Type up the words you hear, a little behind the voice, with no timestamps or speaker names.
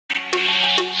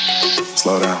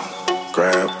Slow down,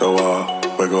 grab the wall,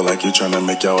 wiggle like you tryna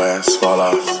make your ass fall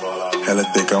off. Hella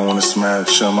thick, I wanna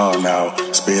smash them all now.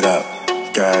 Speed up,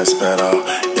 gas pedal,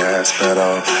 gas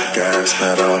pedal, gas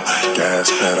pedal,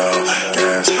 gas pedal,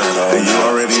 gas pedal. And you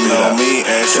already know me,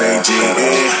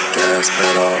 S-A-G-E. Gas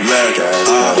pedal, gas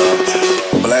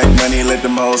pedal. Black money, let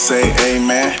them hoes say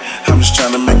amen. I'm just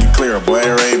tryna make it clear, boy,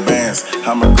 Ray-Bans.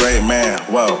 I'm a great man,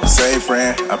 whoa, say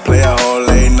friend. I play a whole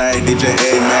late night DJ,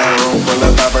 man. Room full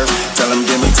of poppers, tell them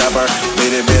give me topper.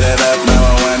 Beat it up,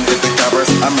 911, hit the coppers.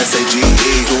 I'm S-A-G-E,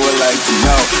 who would like to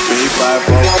know?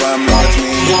 B5-4 from launch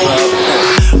me in your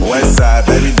club. West side,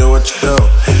 baby, do what you do.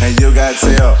 And you got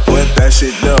tell what that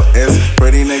shit do. It's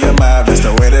pretty nigga mob, that's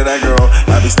the way that I grow.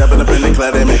 I be stepping up in the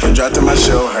club, they make him drop to my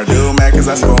show. Her do mad cause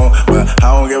I spoon, but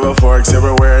I don't give a fork.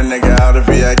 Silverware, nigga, out of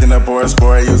V, acting up for a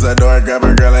sport. Use that door, grab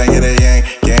a girl and get a yank,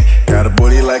 yank. Got a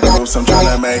booty like a hoops, I'm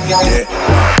tryna make it.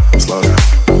 Slow down,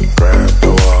 grab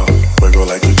the wall, wiggle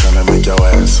like you tryna make your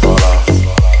ass fall off.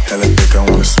 Hella thick, I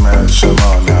wanna smash them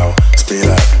all now. Speed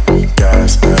up,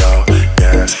 gas pedal,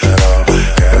 gas pedal,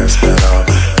 gas pedal,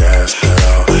 gas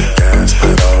pedal, gas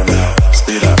pedal now.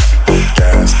 Speed up,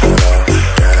 gas pedal,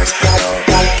 gas pedal,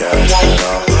 gas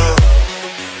pedal.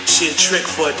 She a trick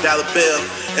for $1 bill,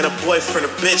 and a boyfriend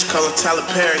a bitch callin' Tyler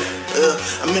Perry.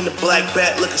 I'm in the black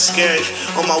bat looking scary.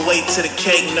 On my way to the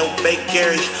cake, no bake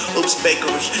Gary. Oops,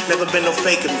 bakery, never been no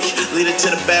faking me. Lead her to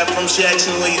the bathroom, she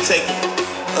asking where you take me.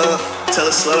 Tell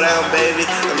her slow down, baby.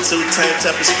 I'm too turned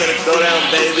up, it's finna go down,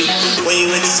 baby. When you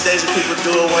hit the stage, people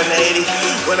do a 180.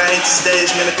 When I hit the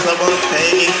stage, man, the club wanna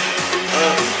pay me.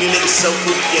 You niggas so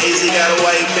fugazi, got a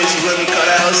white bitch with me, call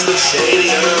that house look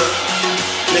shady.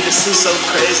 Niggas too so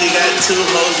crazy, got 2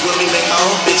 hoes with me, make my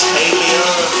own bitch hate me.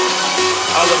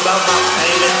 All about my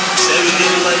payment. Say we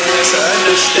get money, that's an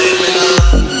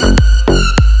understatement.